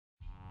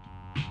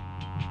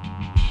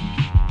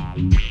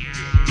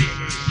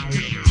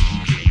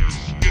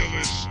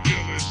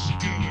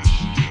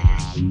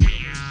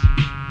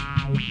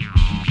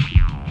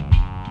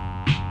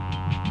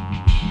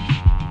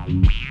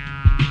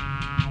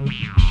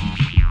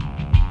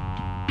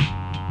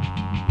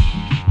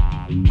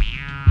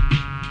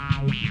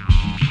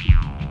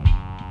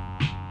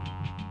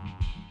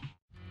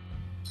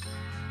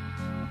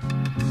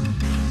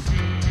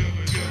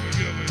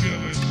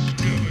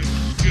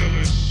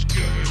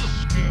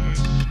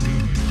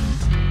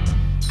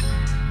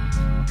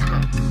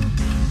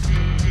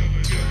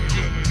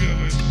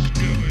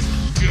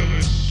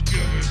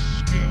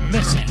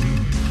Listen,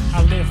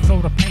 I live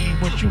for the pain,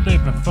 what you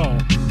living for?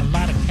 A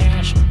lot of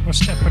cash or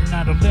stepping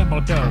out of limo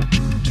dough?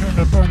 Turn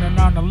to burning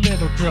on a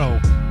little dough.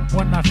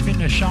 When I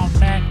finish on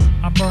that,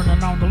 I'm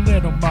burning on a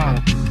little more.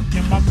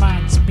 Yeah, my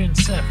mind's been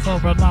set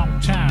for a long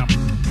time.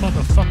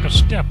 Motherfucker,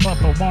 step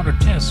up, I wanna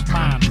test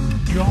mine.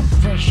 Yo, I'm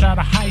fresh out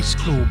of high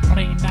school,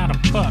 playing out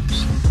of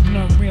bucks.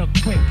 Learn real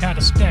quick how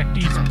to stack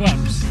these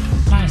bucks.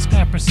 Nice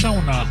guy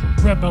persona,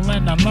 rebel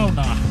and a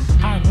loner.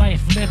 High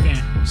life living,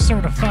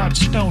 certified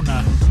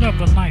stoner.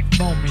 Never life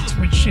moments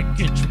when shit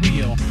gets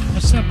real.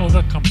 Assemble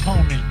the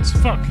components,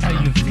 fuck how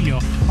you feel.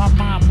 My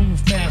mind move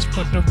fast,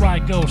 but the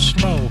ride goes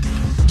slow.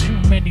 Too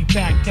many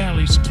back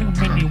alleys, too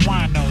many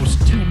winos.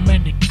 Too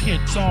many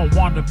kids all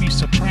wanna be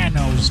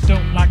sopranos.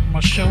 Don't like my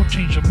show,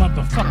 change the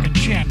motherfucking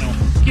channel.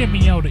 Give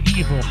me all the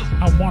evil,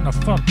 I wanna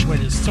fuck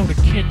with it. So the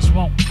kids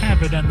won't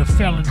have it and the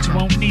felons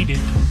won't need it.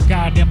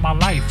 God in my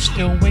life,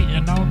 still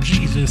waiting on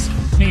Jesus.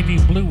 Navy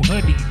blue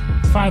hoodie,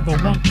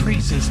 501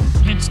 creases,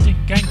 instant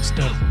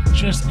gangster,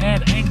 just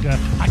add anger.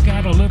 I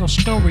got a little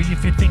story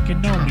if you think you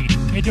know me.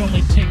 It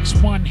only takes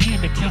one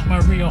hand to count my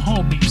real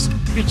homies.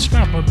 Bitch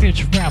rapper,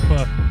 bitch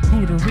rapper,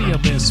 who the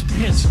realist?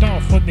 Pissed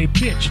off when they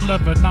bitch,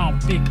 loving on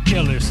big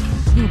killers.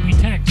 Booby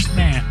tax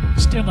man,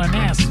 still an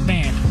ass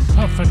man,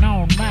 puffing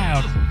on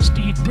loud.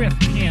 Steve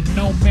Rifkin,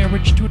 no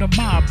marriage to the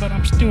mob, but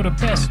I'm still the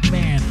best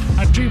man.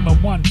 I dream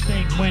of one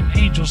thing when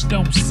angels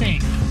don't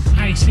sing.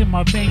 Ice in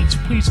my veins,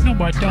 please know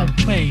I don't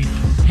play.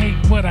 Hate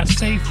what I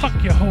say, fuck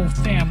your whole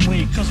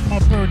family. Cause my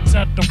bird's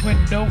out the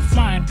window,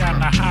 flying down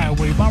the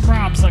highway. My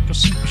rhyme's like a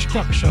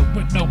superstructure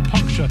with no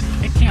puncture.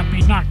 It can't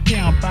be knocked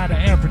down by the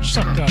average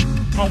sucker.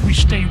 Always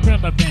stay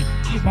relevant,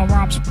 keep my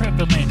rhymes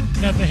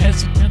prevalent. Never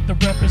hesitant to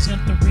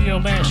represent the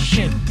real ass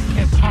shit.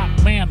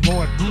 Hip-hop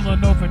landlord,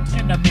 ruling over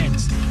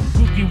tenements.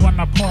 Boogie when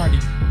I party,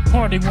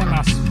 party when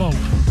I smoke.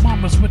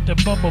 Mamas with the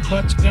bubble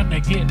butts gonna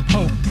get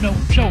poked. No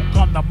joke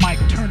on the mic,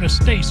 turn to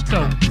stay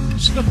stoked.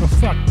 Slow the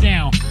fuck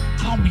down,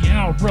 call me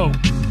Al Roke.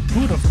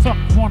 Who the fuck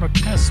wanna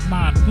test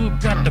mine? Who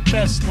got the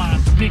best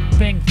lines? Big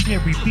Bang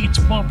Theory beats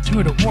bump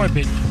to the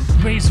orbit.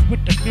 Grace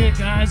with the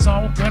big eyes,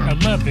 all gonna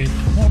love it.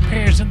 More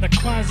pairs in the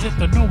closet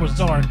than Noah's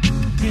Ark.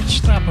 Bitch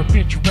stopper,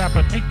 bitch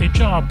rapper, take the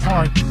jaw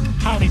apart.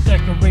 Highly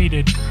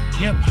decorated,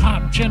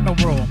 hip-hop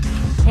general.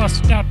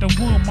 Bust out the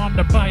womb on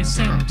the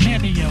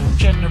bicentennial.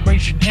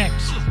 Generation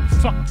X,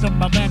 fuck the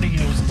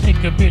millennials. Take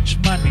a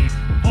bitch money,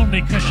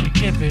 only cause she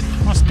give it.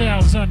 My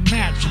style's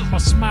unmatched and my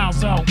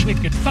smile's all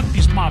wicked. Fuck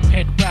these mop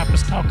head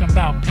rappers talking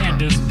about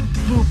pandas.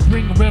 Who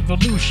bring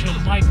revolution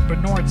like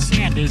Bernard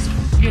Sanders.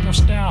 Ghetto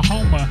style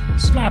Homer,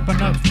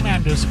 slapping up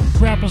Flanders.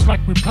 Rappers like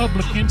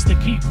Republicans that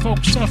keep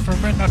folks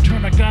suffering. I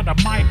turn a got a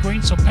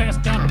migraine, so pass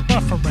down the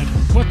buffering.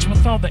 What's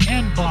with all the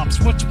N-bombs?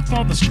 What's with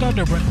all the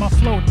stuttering? My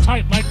flow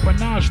tight like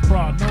Menage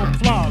bra, no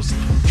flaws.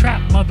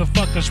 Trap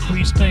motherfuckers,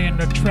 please stay in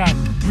the trap.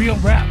 Real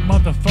rap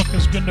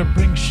motherfuckers gonna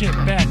bring shit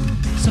back.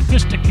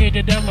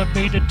 Sophisticated,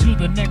 elevated to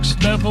the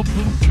next level.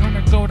 Boom,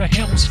 turner, go to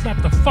hell,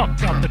 slap the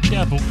fuck out the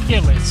devil.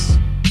 Kill us.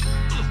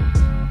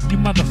 You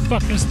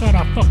motherfuckers thought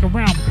I'd fuck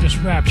around with this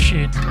rap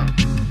shit.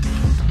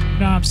 Know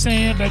what I'm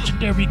saying?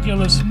 Legendary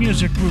Gillis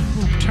music group,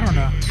 Boom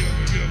Turner.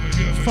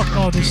 Fuck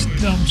all this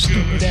dumb,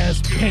 stupid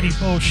ass, petty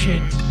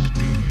bullshit.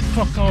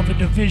 Fuck all the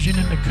division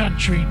in the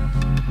country.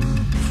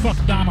 Fuck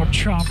Donald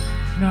Trump.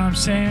 You know what I'm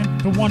saying?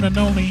 The one and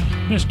only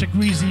Mr.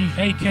 Greezy,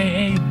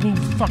 aka Boom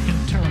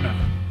fucking Turner.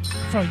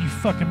 For all you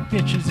fucking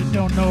bitches that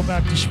don't know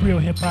about this real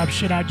hip hop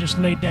shit, I just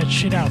laid that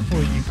shit out for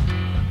you.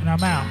 And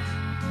I'm out.